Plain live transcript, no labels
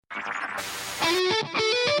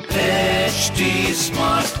HT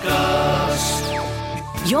Smartcast.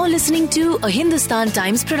 You're listening to a Hindustan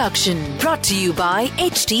Times production brought to you by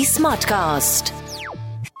HT Smartcast.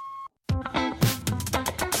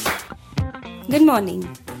 Good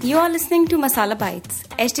morning. You are listening to Masala Bites,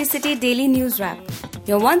 HT City Daily News Wrap,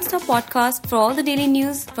 your one-stop podcast for all the daily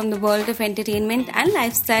news from the world of entertainment and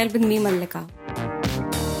lifestyle with me, Mallika.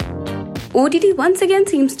 OTT once again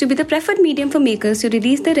seems to be the preferred medium for makers to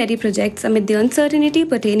release their ready projects amid the uncertainty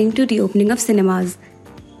pertaining to reopening of cinemas.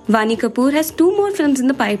 Vaani Kapoor has 2 more films in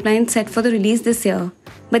the pipeline set for the release this year,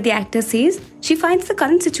 but the actor says she finds the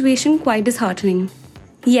current situation quite disheartening.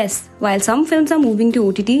 Yes, while some films are moving to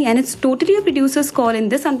OTT and it's totally a producer's call in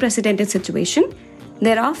this unprecedented situation,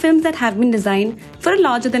 there are films that have been designed for a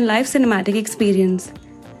larger-than-life cinematic experience.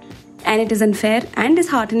 And it is unfair and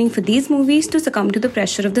disheartening for these movies to succumb to the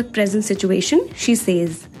pressure of the present situation, she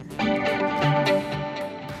says.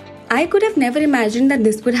 I could have never imagined that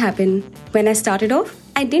this would happen. When I started off,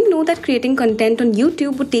 I didn't know that creating content on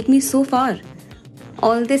YouTube would take me so far.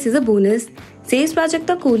 All this is a bonus, says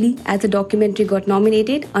Prajakta Kohli as the documentary got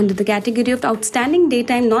nominated under the category of Outstanding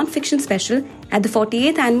Daytime Non-Fiction Special at the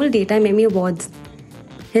 48th Annual Daytime Emmy Awards.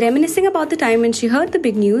 Reminiscing about the time when she heard the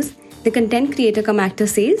big news, the content creator cum actor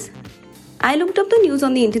says, I looked up the news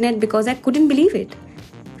on the internet because I couldn't believe it.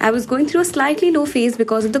 I was going through a slightly low phase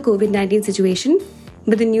because of the COVID-19 situation,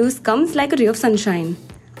 but the news comes like a ray of sunshine.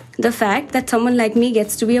 The fact that someone like me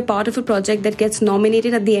gets to be a part of a project that gets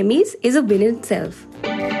nominated at the Emmys is a win in itself.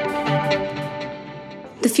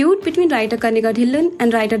 The feud between writer Kanika Dhillon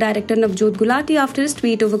and writer-director Navjot Gulati after his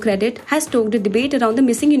tweet over credit has stoked a debate around the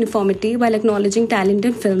missing uniformity while acknowledging talent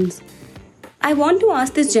in films. I want to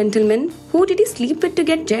ask this gentleman, who did he sleep with to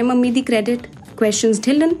get Jai Mummy the credit? Questions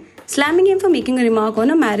Dhillon, slamming him for making a remark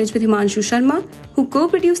on a marriage with Himanshu Sharma, who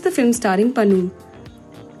co-produced the film starring Panu.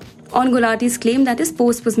 On Gulati's claim that his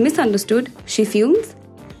post was misunderstood, she fumes.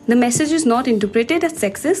 The message is not interpreted as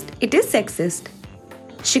sexist, it is sexist.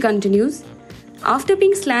 She continues, after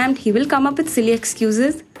being slammed, he will come up with silly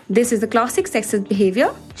excuses. This is a classic sexist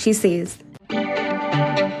behavior, she says.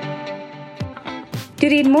 To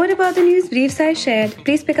read more about the news briefs I shared,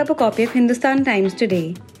 please pick up a copy of Hindustan Times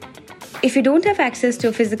today. If you don't have access to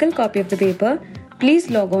a physical copy of the paper, please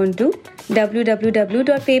log on to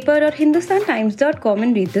www.paper.hindustantimes.com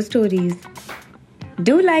and read the stories.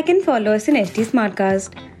 Do like and follow us in HT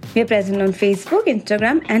Smartcast. We are present on Facebook,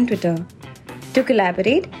 Instagram and Twitter. To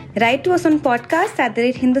collaborate, write to us on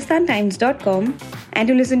podcast@hindustantimes.com, and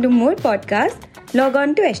to listen to more podcasts, log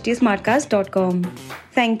on to htsmartcast.com.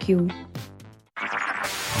 Thank you.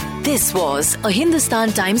 This was a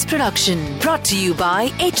Hindustan Times production brought to you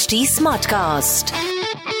by HT Smartcast.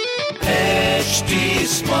 HT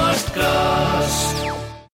Smartcast.